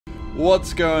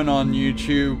What's going on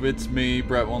YouTube? It's me,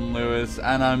 Brett1 Lewis,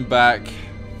 and I'm back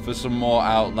for some more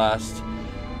Outlast.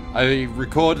 I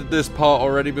recorded this part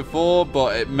already before,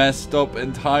 but it messed up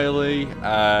entirely,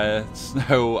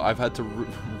 so I've had to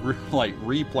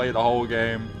replay the whole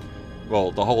game.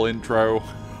 Well, the whole intro.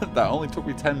 That only took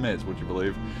me 10 minutes, would you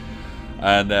believe?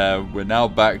 And we're now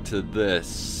back to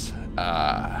this.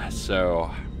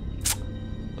 So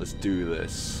let's do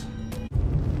this.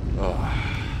 Ugh.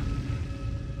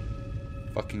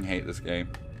 Fucking hate this game.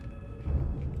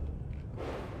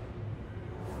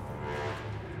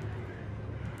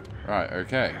 Right,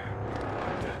 okay.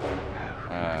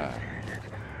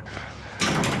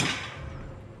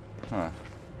 Huh.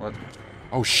 What?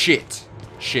 Oh shit!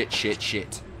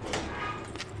 Shit.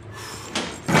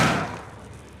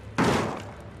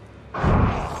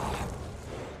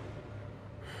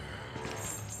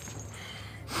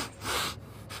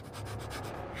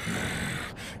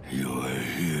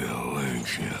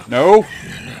 No.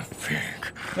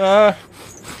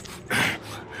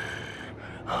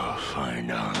 I'll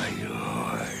find all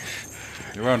yours.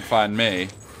 You won't find me.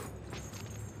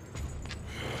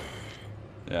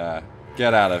 Yeah.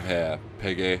 Get out of here,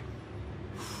 piggy.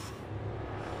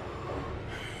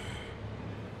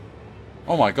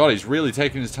 Oh my god, he's really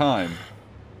taking his time.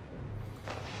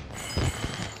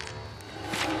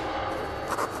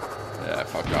 Yeah,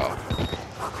 fuck off.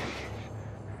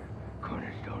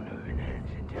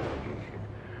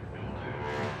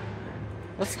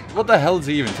 What the hell is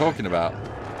he even talking about?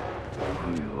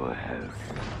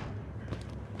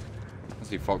 Has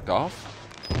he fucked off?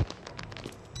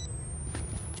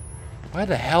 Where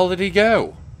the hell did he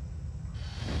go?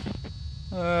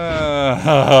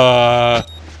 Right,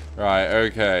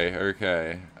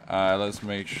 okay. Let's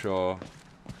make sure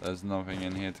there's nothing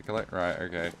in here to collect. Right,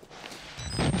 okay.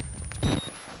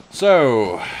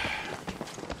 So,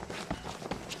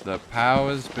 the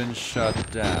power's been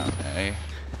shut down, eh?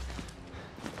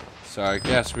 So I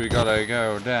guess we gotta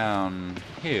go down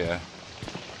here.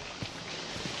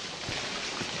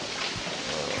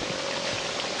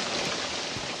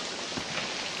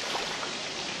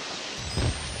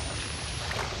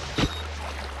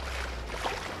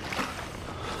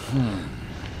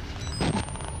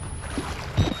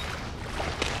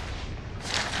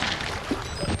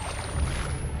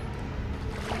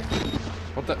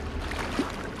 What the?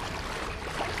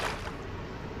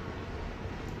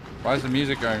 Why is the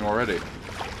music going already? Is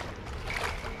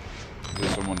there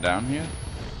someone down here?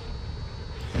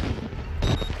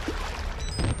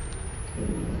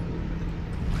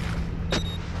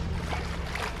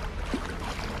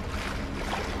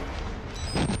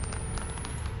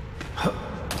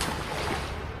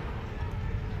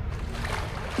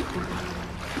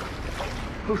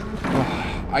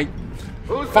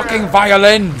 Fucking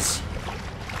violins!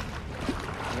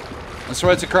 I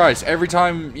swear to Christ, every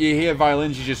time you hear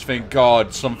violins, you just think,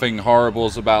 God, something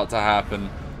horrible's about to happen.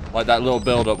 Like that little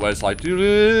build-up where it's like,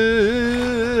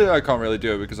 I can't really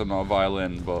do it because I'm not a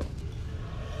violin, but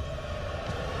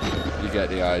you get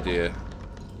the idea.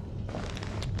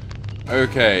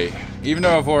 Okay, even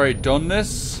though I've already done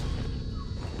this,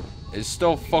 it's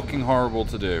still fucking horrible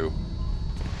to do.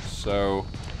 So,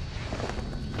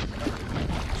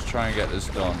 let's try and get this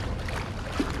done.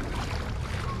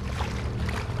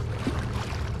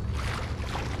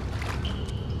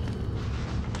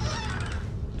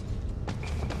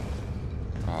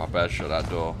 Oh, I better shut that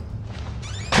door.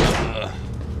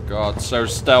 God, so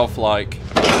stealth-like.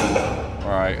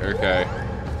 Right, okay.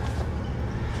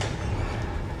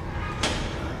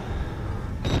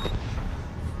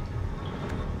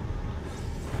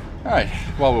 Alright,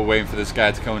 while we're waiting for this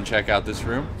guy to come and check out this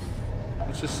room,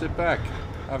 let's just sit back,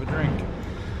 have a drink.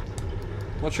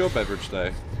 What's your beverage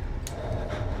today?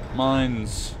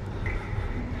 Mine's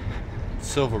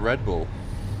Silver Red Bull.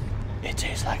 It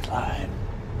tastes like lime.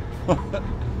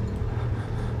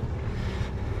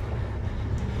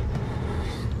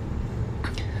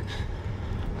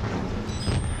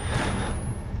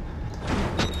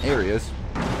 Here he is.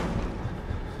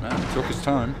 Man, it took his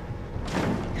time.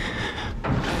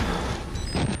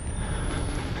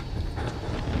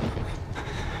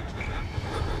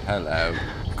 Hello,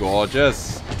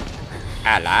 gorgeous.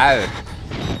 Hello.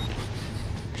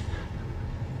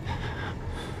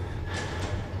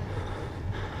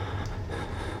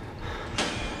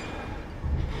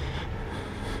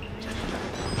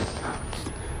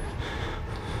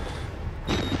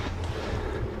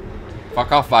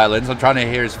 Fuck off, violins. I'm trying to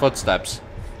hear his footsteps.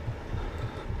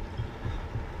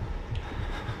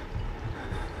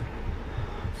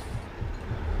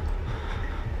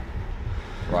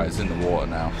 Right, it's in the water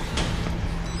now.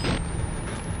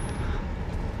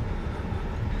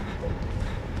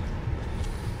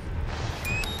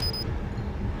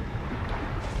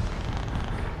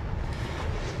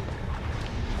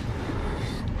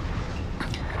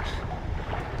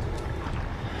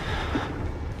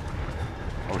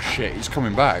 shit, he's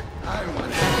coming back.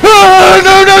 Oh,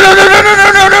 no, no, no, no, no, no,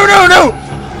 no, no, no, no,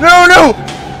 no, no.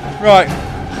 Right.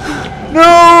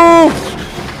 No.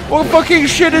 What fucking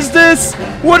shit is this?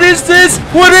 What is this?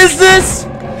 What is this?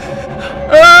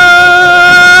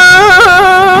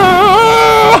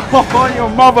 Oh, you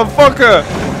motherfucker.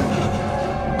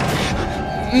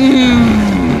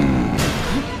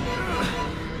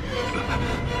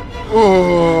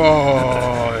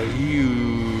 Oh,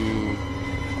 you.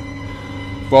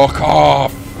 Fuck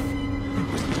off.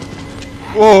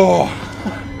 Oh.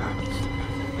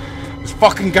 This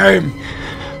fucking game.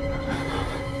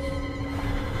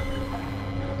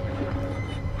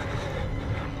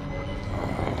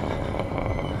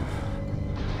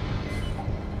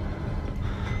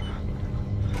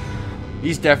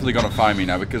 He's definitely gonna find me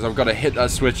now because I've got to hit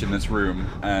that switch in this room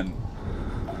and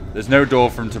there's no door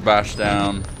for him to bash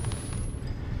down.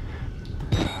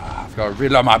 I've got to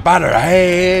reload my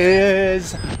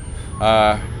batteries.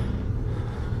 Right,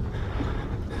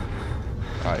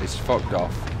 he's fucked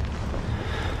off.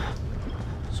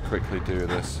 Let's quickly do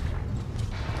this.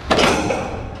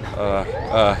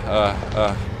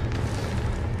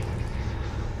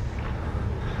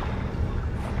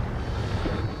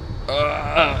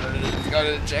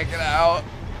 Gotta check it out.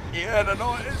 You heard a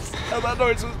noise. And that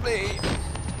noise was me.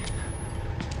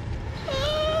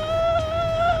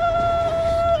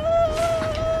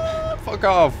 Fuck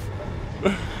off.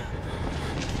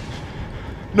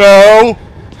 No.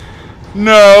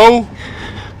 No.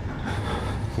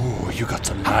 Ooh, you got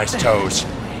some nice toes.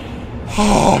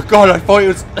 Oh god, I thought it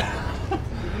was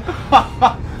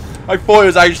I thought it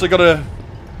was actually gonna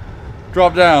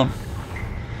drop down.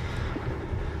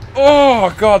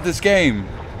 Oh god, this game.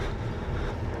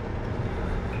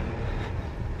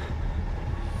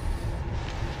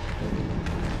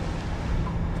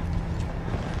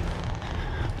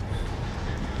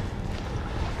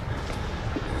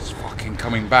 He's fucking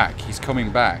coming back. He's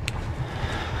coming back.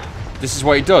 This is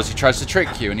what he does. He tries to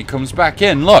trick you and he comes back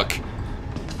in. Look.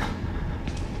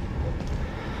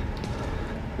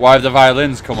 Why have the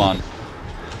violins come on?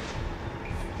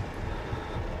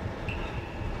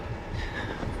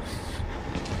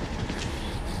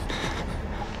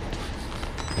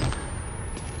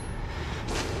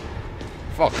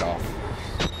 Fuck off.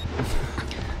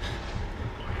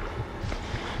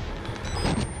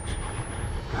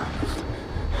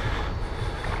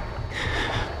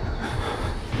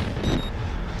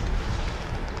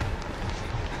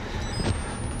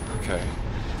 Okay.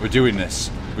 We're doing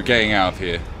this. We're getting out of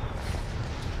here.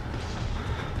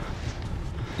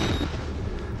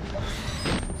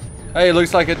 Hey,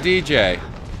 looks like a DJ.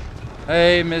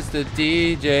 Hey, Mr.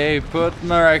 DJ, put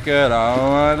my record on. I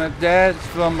wanna dance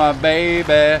for my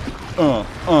baby.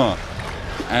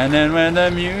 And then when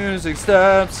the music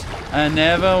stops, I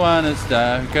never wanna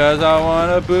stop, cause I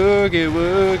wanna boogie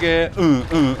woogie.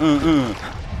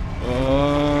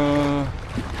 Oh,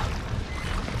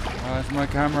 why's my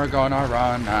camera gonna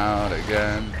run out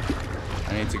again?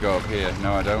 I need to go up here.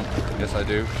 No, I don't. Yes, I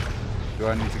do. Do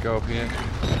I need to go up here?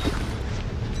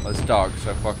 Well, it's dark,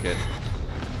 so fuck it.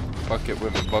 Fuck it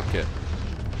with a bucket.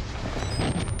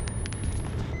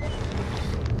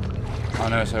 Oh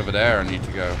no, it's over there I need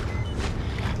to go.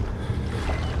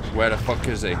 Where the fuck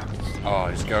is he? Oh,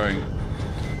 he's going...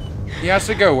 He has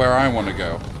to go where I want to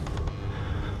go.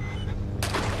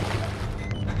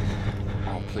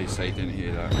 Oh, please say he didn't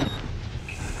hear that.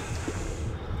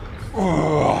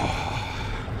 Oh.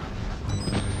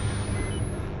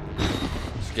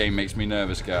 This game makes me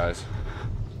nervous, guys.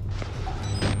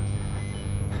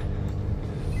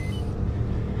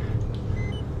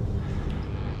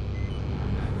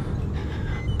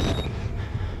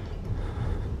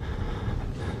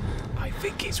 I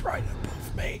think he's right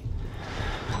above me.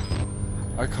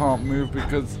 I can't move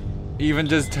because even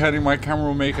just turning my camera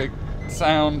will make a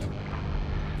sound.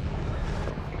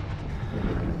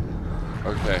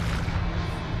 Okay.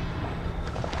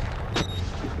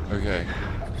 Okay.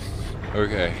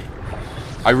 Okay.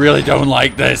 I really don't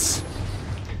like this.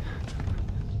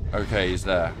 Okay, he's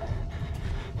there.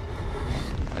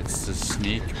 Let's just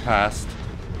sneak past.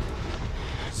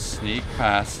 Sneak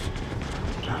past.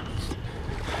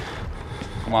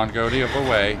 Come on, go the other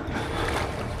way.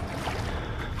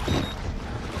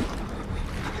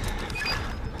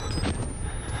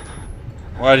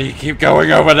 Why do you keep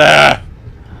going over there?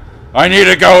 I need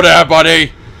to go there,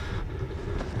 buddy.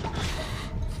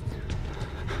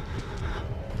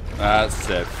 That's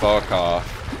it. Fuck off.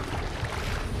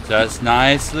 Just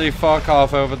nicely fuck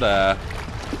off over there.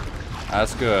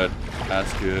 That's good.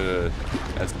 That's good.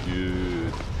 That's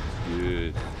good.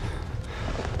 Good.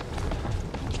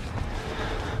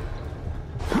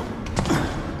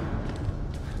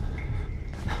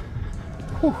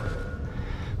 Whew.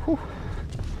 Whew.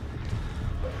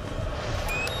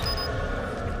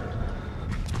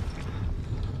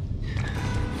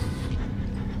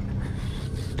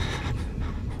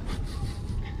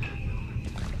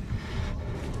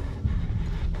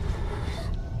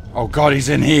 Oh god, he's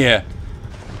in here!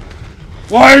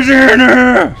 Why is he in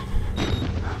here?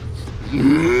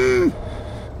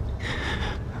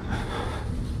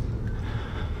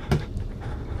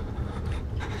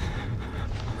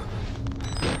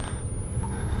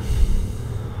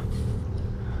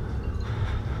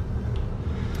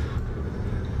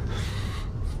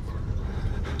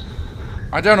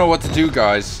 I don't know what to do,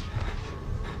 guys.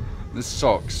 This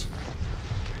sucks.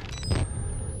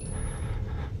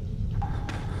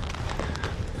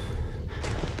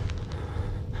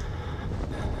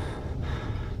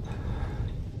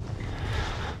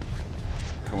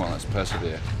 Come on, let's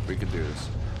persevere. We can do this.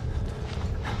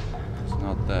 It's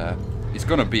not there. He's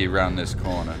gonna be around this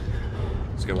corner.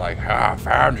 He's gonna be like, "Ah, I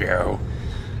found you."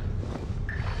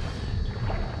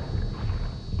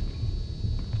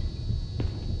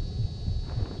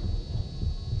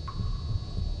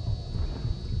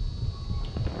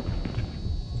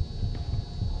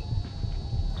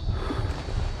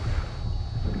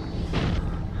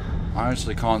 I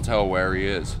honestly can't tell where he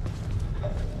is.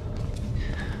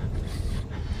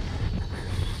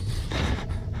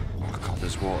 Oh god,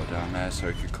 there's water down there,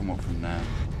 so he could come up from there.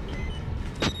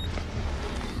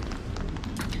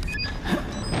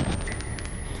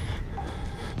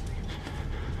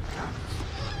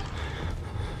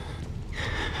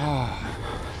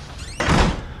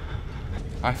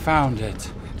 I found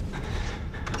it.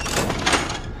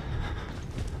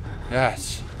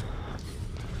 Yes.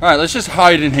 Alright, let's just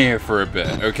hide in here for a bit,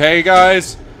 okay,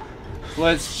 guys?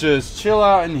 Let's just chill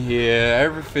out in here.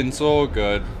 Everything's all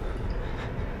good.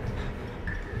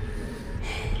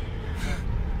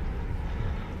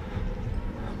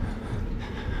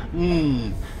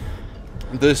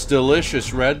 This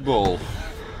delicious Red Bull.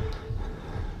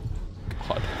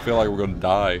 God, I feel like we're gonna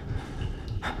die.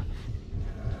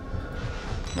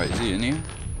 Wait, is he in here?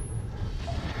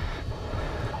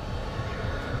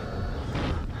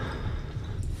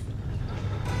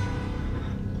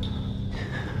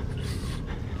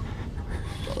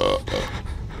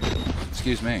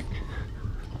 Excuse me.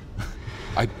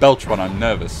 I belch when I'm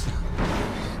nervous.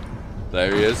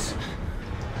 There he is.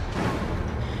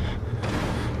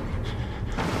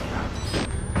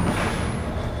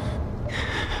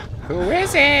 Who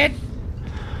is it?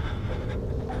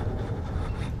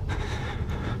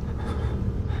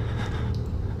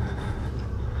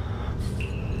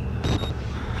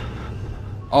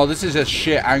 Oh, this is a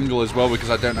shit angle as well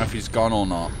because I don't know if he's gone or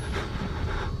not.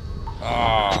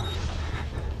 Ah.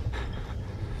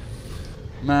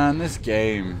 Man, this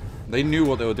game. They knew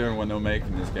what they were doing when they were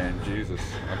making this game. Jesus.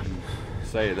 I can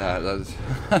say that. That's...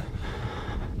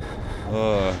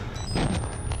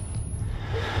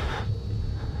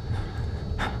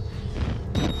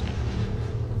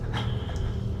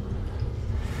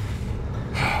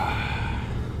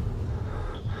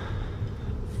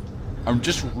 I'm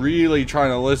just really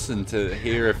trying to listen to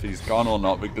hear if he's gone or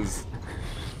not because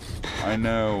I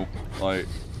know, like...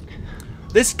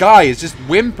 This guy is just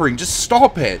whimpering. Just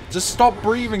stop it. Just stop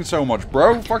breathing so much,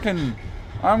 bro. Fucking...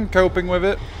 I'm coping with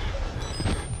it.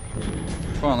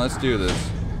 Come on, let's do this.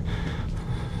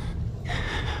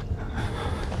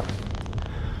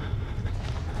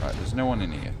 Alright, there's no one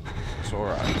in here. It's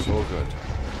alright. It's all good.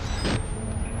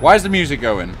 Why is the music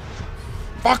going?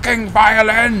 Fucking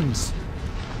violins!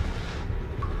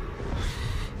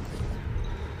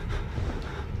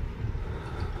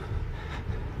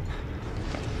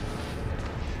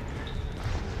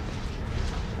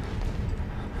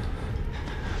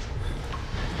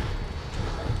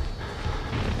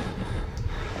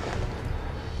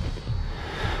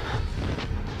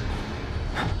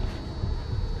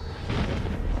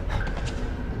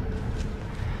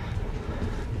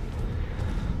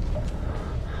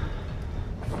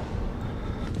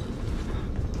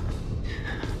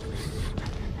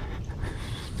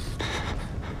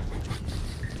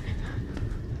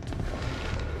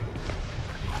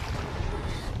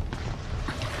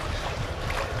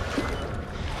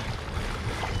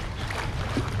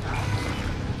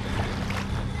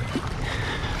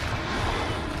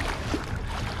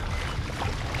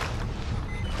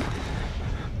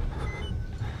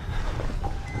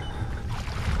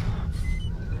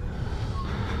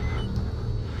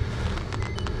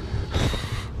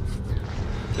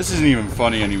 This isn't even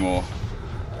funny anymore.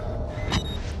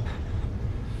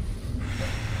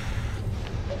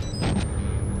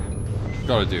 We've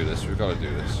got to do this. We've got to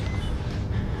do this.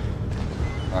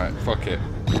 Alright, fuck it.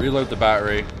 Reload the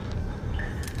battery.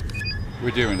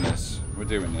 We're doing this. We're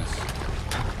doing this.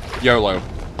 YOLO.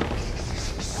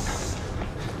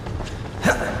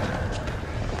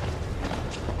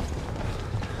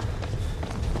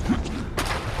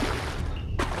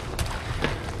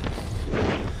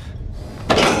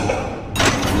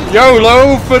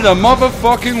 YOLO for the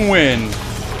motherfucking win.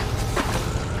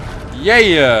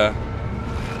 Yeah.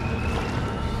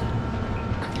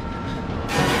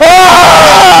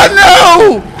 Ah,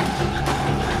 no!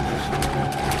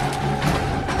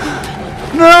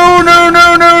 No, no,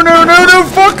 no, no, no, no, no,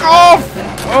 fuck off!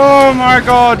 Oh my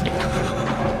god.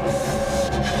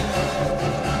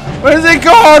 Where's it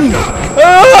gone?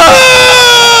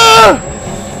 Ah!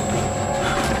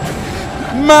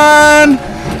 Man!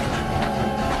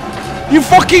 You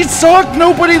fucking suck!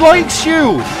 Nobody likes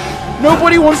you!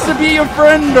 Nobody wants to be your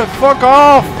friend! Fuck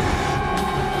off!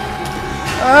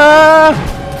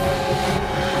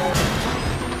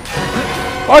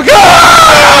 Oh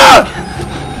god!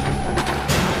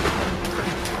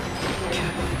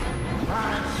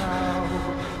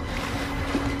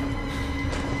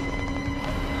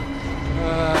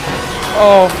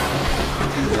 Oh.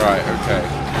 Right, okay.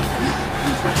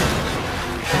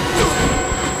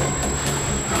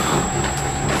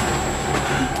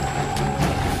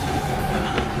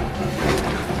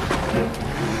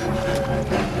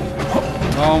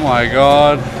 Oh my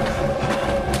god.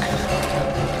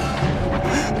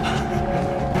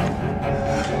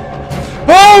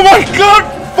 Oh my god!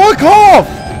 Fuck off!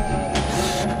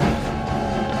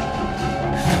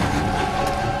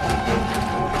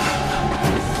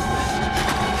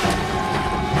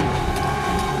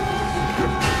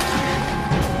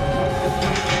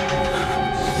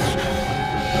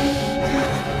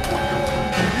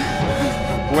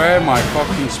 Where am I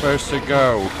fucking supposed to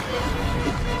go?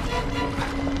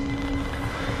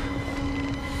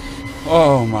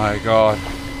 Oh my god.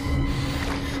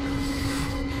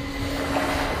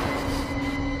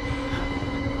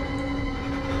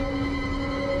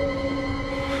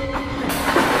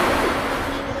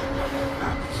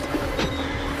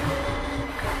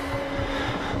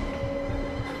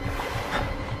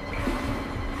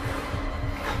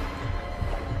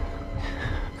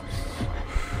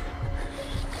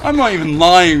 I'm not even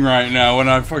lying right now when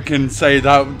I fucking say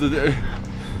that.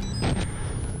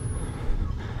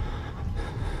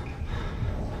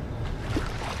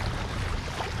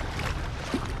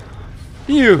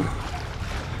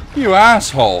 You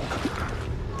asshole.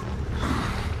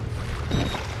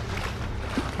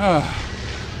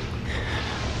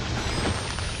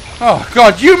 Oh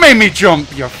god, you made me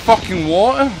jump, you fucking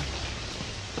water.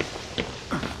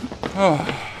 Oh.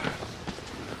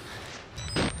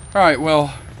 Right,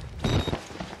 well,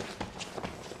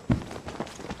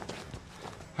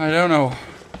 I don't know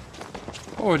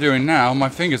what we're doing now. My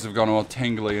fingers have gone all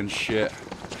tingly and shit.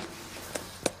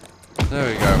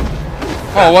 There we go.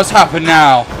 Oh, what's happened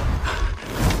now?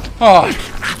 Oh.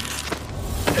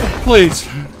 Please,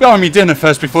 buy me dinner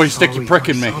first before you stick your prick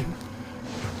in me. Son.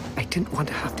 I didn't want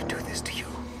to have to do this to you.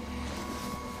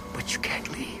 But you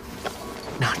can't leave.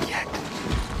 Not yet.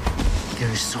 There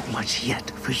is so much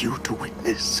yet for you to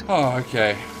witness. Oh,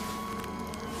 okay.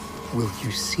 Will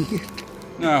you see it?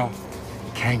 No.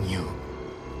 Can you?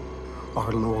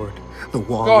 Our Lord, the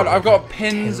wall. God, I've got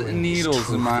pins and needles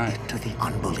in my... To the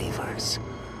unbelievers.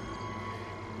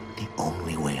 The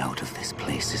only way out of this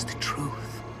place is the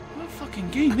truth. What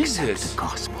fucking game is Accept this? the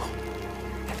gospel,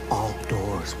 and all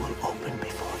doors will open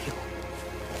before you.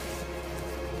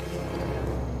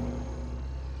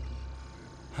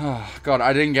 Oh, God,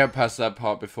 I didn't get past that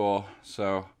part before,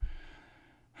 so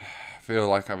I feel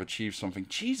like I've achieved something.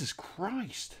 Jesus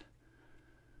Christ.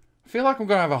 I feel like I'm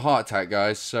gonna have a heart attack,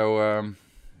 guys, so,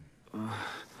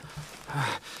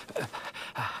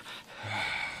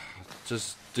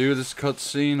 just do this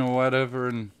cutscene or whatever,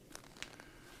 and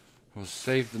we'll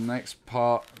save the next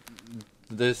part,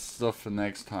 this stuff for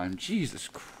next time. Jesus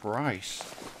Christ.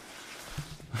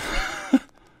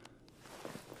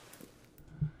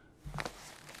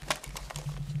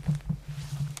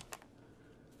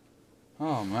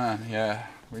 Oh man, yeah,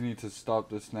 we need to stop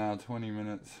this now. 20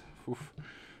 minutes. Oof.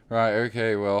 Right,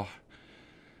 okay, well,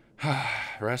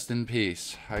 rest in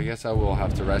peace. I guess I will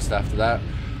have to rest after that.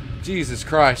 Jesus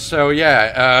Christ. So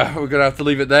yeah, we're gonna have to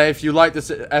leave it there. If you like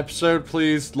this episode,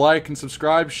 please like and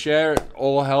subscribe, share, it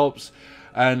all helps.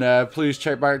 And please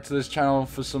check back to this channel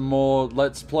for some more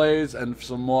Let's Plays and for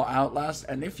some more Outlast.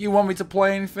 And if you want me to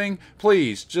play anything,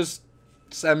 please just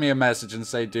send me a message and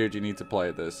say, dude, you need to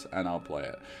play this, and I'll play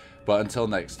it. But until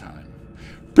next time,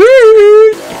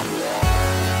 peace!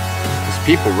 There's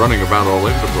people running about all over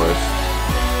the place.